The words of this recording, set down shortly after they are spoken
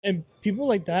And people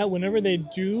like that, whenever they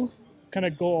do kind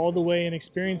of go all the way and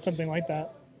experience something like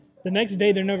that, the next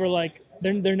day they're never like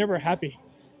they're never happy.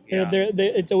 Yeah.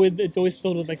 It's always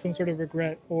filled with like some sort of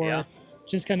regret Yeah. or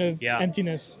just kind of Yeah.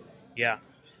 emptiness. Yeah.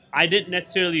 I didn't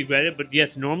necessarily regret it, but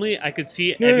yes, normally I could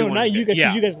see No, everyone. not you guys because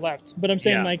Yeah. you guys left. But I'm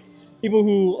saying Yeah. like people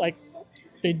who like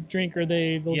they drink or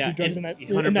they'll do Yeah. drugs And in that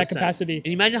 100%. capacity.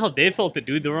 And imagine how they felt to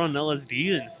do. They were on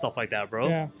LSD and stuff like that, bro.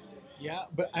 Yeah, Yeah,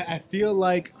 but I feel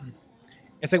like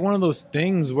it's like one of those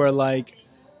things where like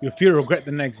you feel regret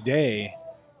the next day,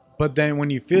 but then when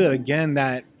you feel it again,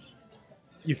 that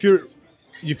you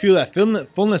feel that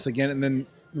fullness again, and then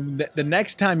the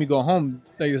next time you go home,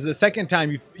 like the second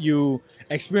time you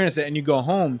experience it and you go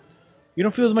home, you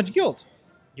don't feel as much guilt,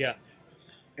 Yeah.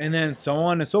 and then so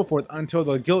on and so forth until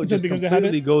the guilt Until it just becomes a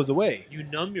completely habit? goes away. You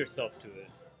numb yourself to it.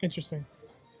 interesting.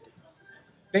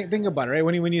 Think about it, right?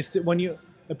 When you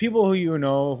the people who you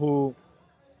know who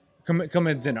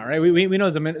commit zina, right? We know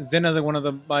zina is like one of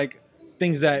the like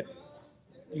things that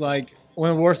like one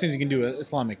of the worst things you can do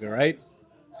Islamically, right?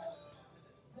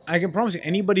 I can promise you,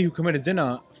 anybody who committed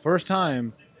zina first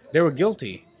time, they were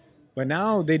guilty, but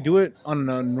now they do it on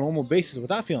a normal basis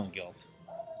without feeling guilt.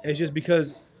 It's just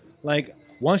because, like,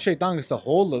 once shaitan gets the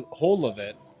whole of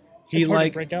it, he It's hard to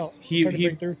like break out. he It's hard to he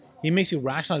break through. he makes you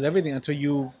rationalize everything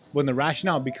until when the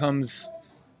rationale becomes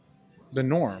the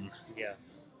norm. Yeah.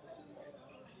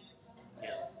 Yeah.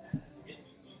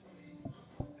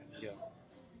 Yeah.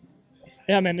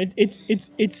 Yeah, man. It's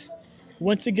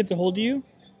once it gets a hold of you,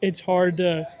 it's hard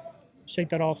to shake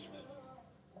that off.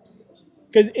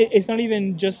 Because it's not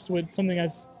even just with something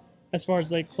as far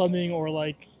as like clubbing or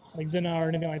like zina or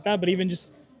anything like that, but even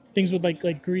just things with like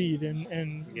greed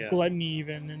and Yeah. gluttony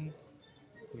even and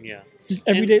Yeah. just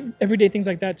And everyday things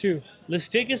like that too. let's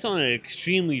take this on an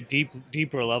extremely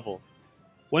deeper level.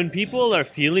 When people are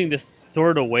feeling this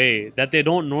sort of way that they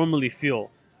don't normally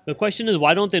feel, the question is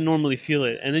why don't they normally feel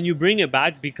it? And then you bring it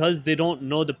back because they don't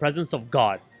know the presence of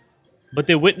God, but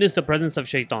they witness the presence of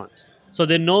shaitan. So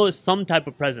they know some type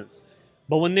of presence.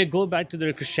 But when they go back to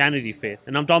their Christianity faith,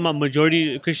 and I'm talking about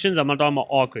majority Christians, I'm not talking about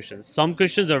all Christians. Some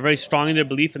Christians are very strong in their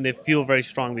belief and they feel very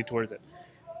strongly towards it.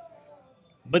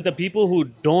 But the people who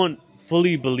don't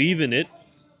fully believe in it,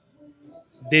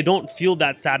 they don't feel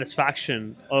that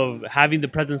satisfaction of having the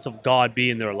presence of God be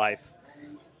in their life.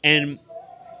 And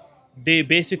they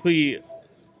basically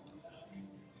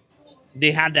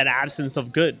they have that absence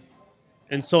of good.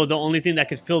 And so the only thing that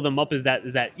could fill them up is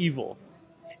that evil.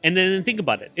 And then think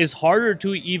about it. It's harder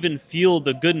to even feel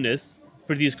the goodness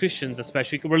for these Christians,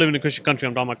 especially we're living in a Christian country,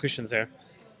 I'm talking about Christians here,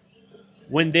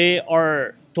 when they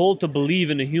are told to believe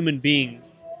in a human being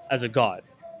as a God.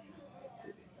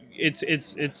 It's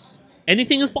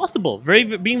anything is possible.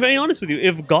 Being very honest with you,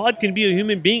 if God can be a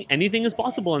human being, anything is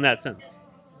possible in that sense.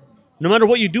 No matter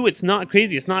what you do, it's not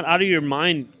crazy. It's not out of your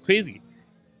mind crazy.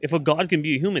 If a God can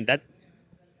be a human, that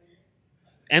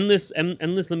endless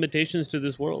limitations to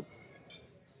this world.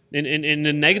 In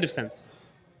a negative sense.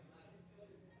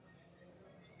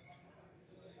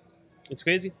 It's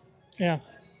crazy. Yeah,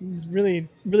 really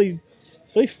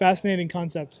fascinating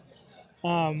concept.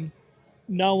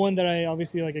 Not one that I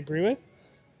obviously like agree with,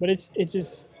 but it's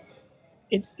just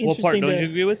it's What part interesting don't you to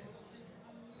agree with?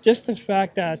 just the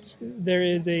fact that there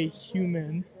is a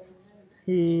human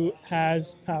who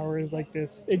has powers like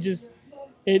this.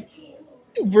 It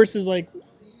versus like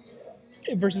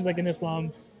versus like in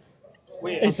Islam. I'm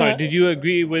It's sorry. not. Do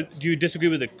you disagree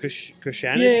with the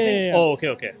Christianity Yeah, yeah, thing? yeah, yeah. Oh,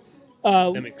 okay.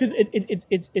 That makes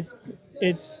Because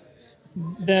it's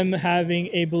them having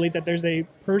a belief that there's a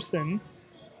person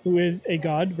who is a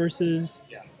god versus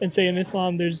Yeah. and say in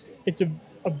Islam it's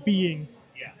a being,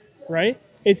 Yeah. right?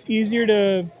 It's easier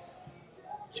to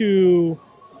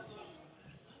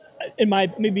in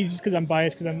my maybe just because I'm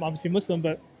biased because I'm obviously Muslim,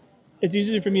 but it's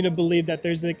easier for me to believe that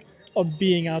there's like a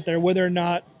being out there, whether or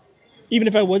not even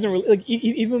if I wasn't like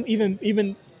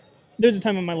even there's a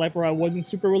time in my life where I wasn't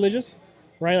super religious,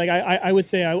 right? Like I would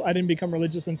say I didn't become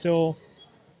religious until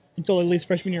at least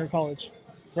freshman year of college,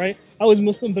 right? I was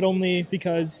Muslim, but only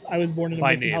because I was born in a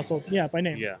By Muslim name. household. Yeah, by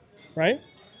name, Yeah. right?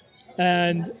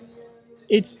 And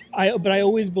but I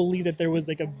always believed that there was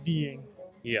like a being,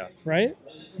 Yeah. right?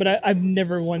 But I've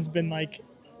never once been like,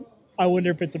 I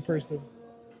wonder if it's a person,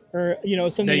 or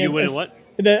something That you as, wouldn't what?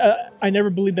 that I never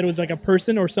believed that it was like a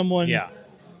person or someone Yeah.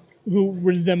 who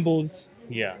resembles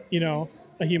Yeah.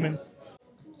 a human.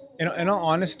 In all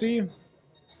honesty,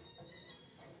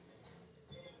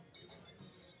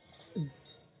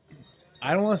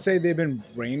 I don't want to say they've been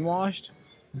brainwashed,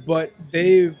 but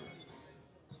they've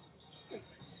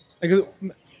like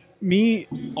me.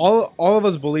 All of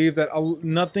us believe that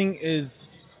nothing is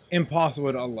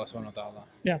impossible to Allah subhanahu wa ta'ala.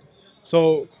 Yeah.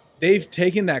 So they've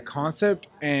taken that concept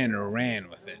and ran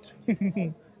with it.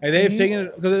 And they've taken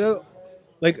it because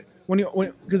like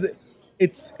because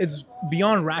it's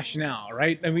beyond rationale,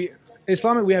 right? I mean,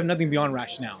 Islamic, we have nothing beyond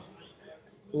rationale.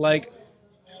 Like,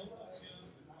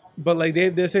 but like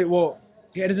they say, well,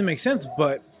 yeah, it doesn't make sense,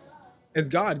 but it's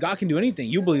God. God can do anything.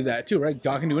 You believe that too, right?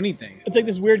 God can do anything. It's like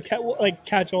this weird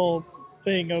catch-all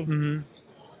thing of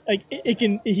like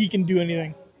he can do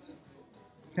anything.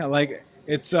 Yeah, like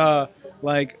it's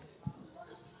like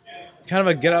kind of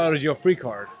a get out of jail free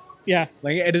card. Yeah.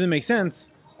 Like it doesn't make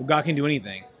sense, but God can do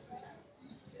anything.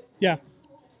 Yeah.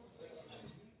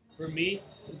 For me,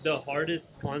 the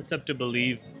hardest concept to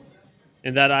believe,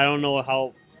 and that I don't know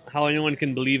how anyone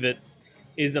can believe it,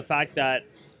 is the fact that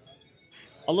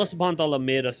Allah subhanahu wa ta'ala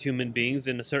made us human beings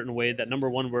in a certain way that, number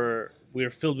one, we're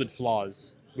filled with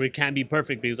flaws. We can't be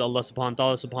perfect because Allah subhanahu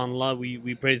wa ta'ala, subhanallah,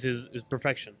 we praise his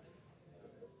perfection.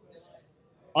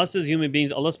 Us as human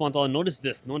beings, Allah subhanahu wa ta'ala, notice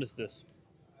this.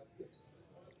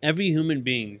 Every human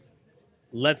being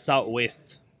lets out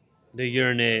waste. They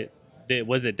urinate,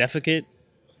 was it defecate?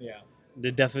 Yeah.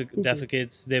 They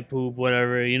defecates, they poop,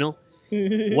 whatever, you know?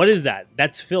 What is that?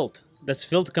 That's filth. That's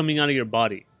filth coming out of your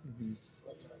body.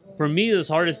 For me, what's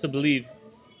hardest to believe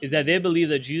is that they believe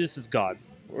that Jesus is God,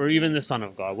 or even the Son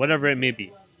of God, whatever it may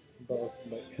be.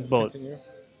 Both.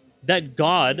 That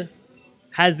God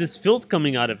has this filth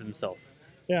coming out of himself.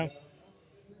 Yeah.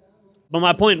 But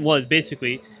my point was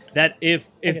basically that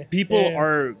if Okay. people Yeah.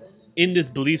 are in this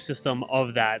belief system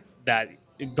of that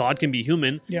God can be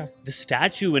human, Yeah. the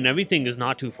statue and everything is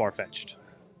not too far-fetched.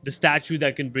 The statue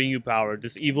that can bring you power,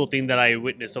 this evil thing that I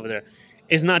witnessed over there,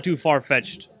 is not too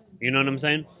far-fetched. You know what I'm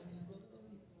saying?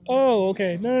 Oh,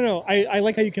 okay. No. I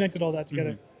like how you connected all that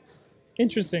together.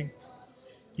 Interesting.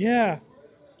 Yeah.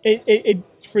 It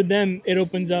for them it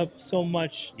opens up so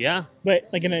much, Yeah. but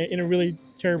like in a really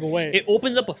terrible way. It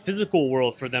opens up a physical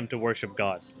world for them to worship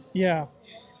God. Yeah.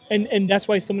 And that's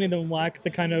why so many of them lack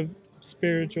the kind of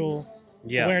spiritual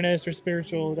Yeah. awareness or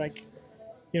spiritual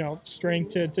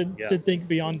strength to think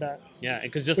beyond that. Yeah,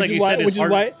 because just Which like is you why, said, it's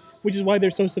hard. which is why they're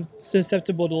so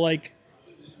susceptible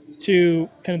to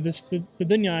kind of the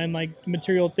dunya and like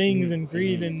material things and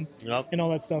greed and Yep, all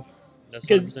that stuff. that's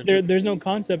Because 100% true. there's no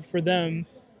concept for them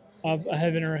of a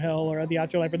heaven or a hell or the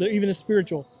afterlife or even the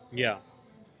spiritual. Yeah.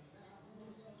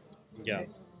 Yeah.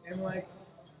 And like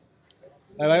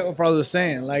what Father was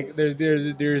saying, like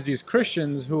there's these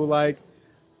Christians who like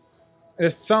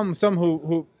there's some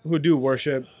who do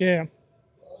worship Yeah.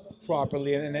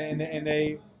 properly and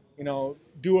they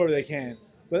do whatever they can.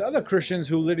 But other Christians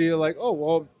who literally are like, oh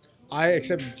well, I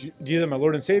accept Jesus my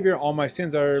Lord and Savior, all my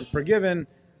sins are forgiven,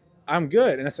 I'm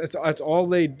good, and that's all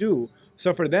they do.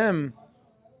 So for them,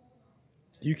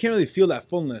 you can't really feel that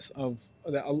fullness of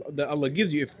that Allah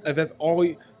gives you if that's all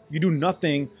you do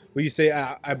nothing but you say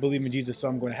I believe in Jesus so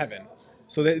I'm going to heaven.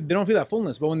 So they don't feel that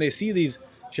fullness. But when they see these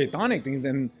shaitanic things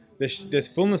and this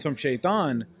fullness from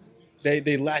shaitan,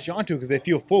 they latch onto it because they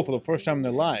feel full for the first time in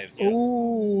their lives.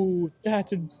 Oh,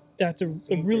 that's a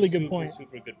really good point.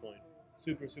 Super good point.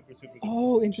 Super good.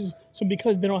 Oh, interesting. So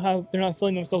because they're not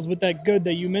filling themselves with that good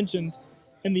that you mentioned,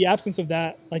 in the absence of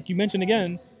that, like you mentioned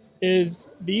again, is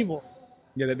the evil.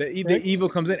 Yeah, the Right? evil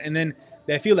comes in, and then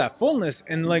they feel that fullness,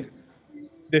 and like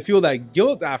they feel that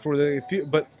guilt afterwards.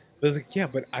 But it's like, yeah,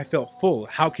 but I felt full.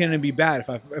 How can it be bad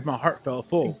if my heart felt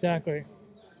full? Exactly.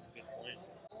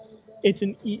 It's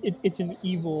an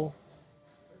evil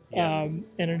Yeah.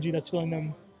 energy that's filling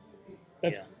them.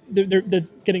 That Yeah. that's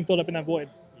getting filled up in that void.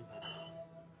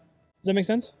 Does that make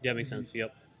sense? Yeah, makes sense.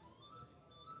 Yep.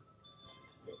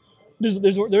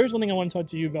 There is one thing I want to talk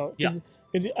to you about. Yeah.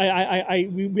 Because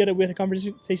we had a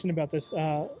conversation about this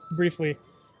briefly.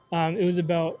 It was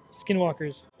about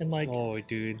skinwalkers and like Oh,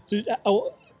 dude.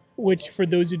 which for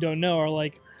those who don't know are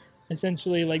like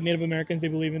essentially like Native Americans. They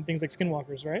believe in things like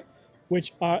skinwalkers, right?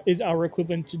 Which is our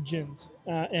equivalent to jinns.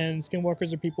 And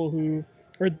skinwalkers are people who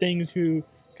or things who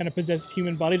kind of possess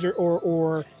human bodies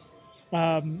or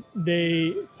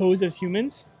they pose as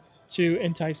humans to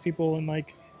entice people and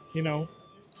like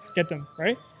get them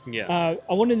right. Yeah.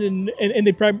 I wanted to, and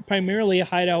they primarily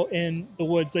hide out in the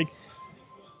woods, like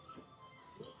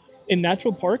in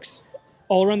natural parks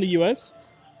all around the U.S.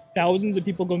 Thousands of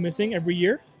people go missing every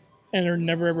year, and are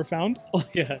never ever found. Oh,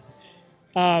 yeah.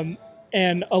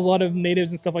 And a lot of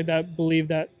natives and stuff like that believe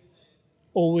that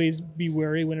always be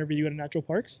wary whenever you go to natural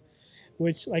parks,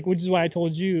 which is why I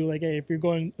told you like, hey, if you're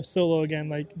going solo again,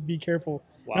 like be careful.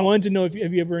 Wow. And I wanted to know if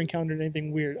you ever encountered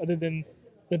anything weird other than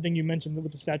the thing you mentioned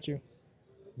with the statue.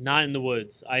 Not in the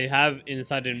woods. I have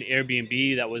inside an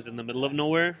Airbnb that was in the middle of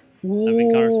nowhere,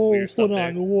 encountered some weird stuff Hold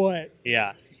on, what?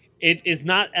 Yeah, it is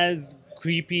not as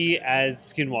creepy as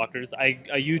Skinwalkers. I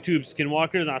YouTube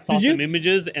Skinwalkers and I saw Did you? some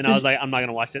images and I Did was you- like, I'm not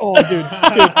gonna watch it. Oh,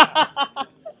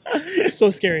 dude, so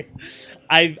scary.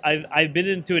 I've been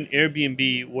into an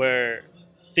Airbnb where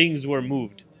things were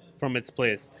moved from its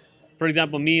place. For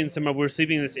example, me and Simra we're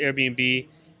sleeping in this Airbnb.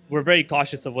 We're very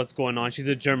cautious of what's going on. She's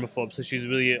a germaphobe, so she's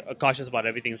really cautious about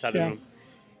everything inside the Yeah. room.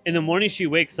 In the morning, she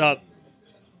wakes up,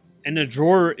 and a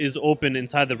drawer is open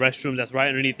inside the restroom that's right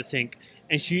underneath the sink.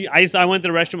 And I went to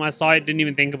the restroom, I saw it, didn't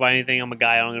even think about anything. I'm a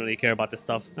guy, I don't really care about this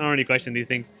stuff. I don't really question these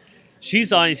things. She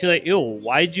saw it and she's like,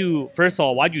 ew, first of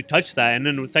all, why'd you touch that? And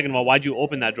then second of all, why'd you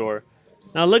open that drawer?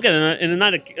 Now look at it, and it's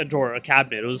not a drawer, a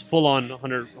cabinet. It was full on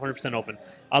 100% open.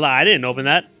 I was like, I didn't open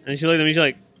that. And she looked at me, she's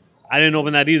like, I didn't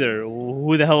open that either.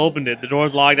 Who the hell opened it? The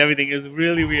door's locked, everything. It was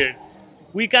really weird.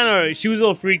 She was a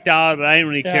little freaked out, but I didn't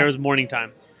really care. It was morning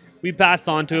time. We passed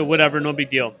on to it, whatever, no big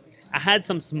deal. I had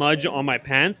some smudge on my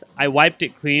pants. I wiped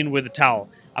it clean with a towel.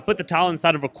 I put the towel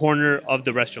inside of a corner of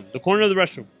the restroom. The corner of the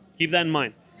restroom. Keep that in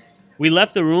mind. We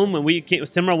left the room and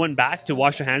Simra went back to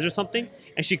wash her hands or something,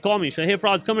 and she called me. She said, hey,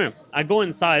 Froz, come here. I go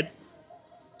inside,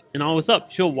 and what's up?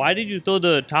 She goes, why did you throw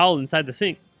the towel inside the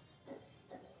sink?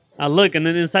 I look, and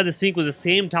then inside the sink was the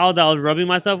same towel that I was rubbing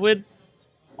myself with.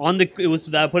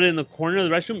 That I put it in the corner of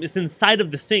the restroom. It's inside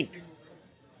of the sink.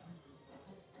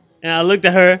 And I looked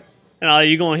at her, and I was like,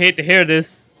 you're going to hate to hear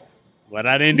this, but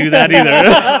I didn't do that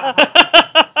either.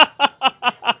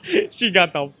 She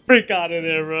got the freak out of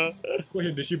there, bro.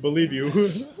 Did she believe you?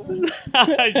 She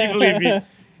believed me.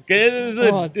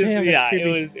 That's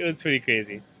creepy. It was pretty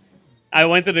crazy. I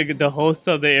went to the host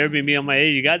of the Airbnb. I'm like, hey,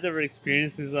 you guys ever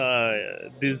experienced this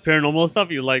paranormal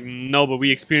stuff? You're like, no, but we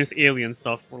experienced alien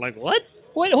stuff. We're like, what?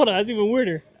 Wait, hold on, that's even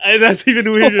weirder. That's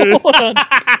even weirder. Hold on.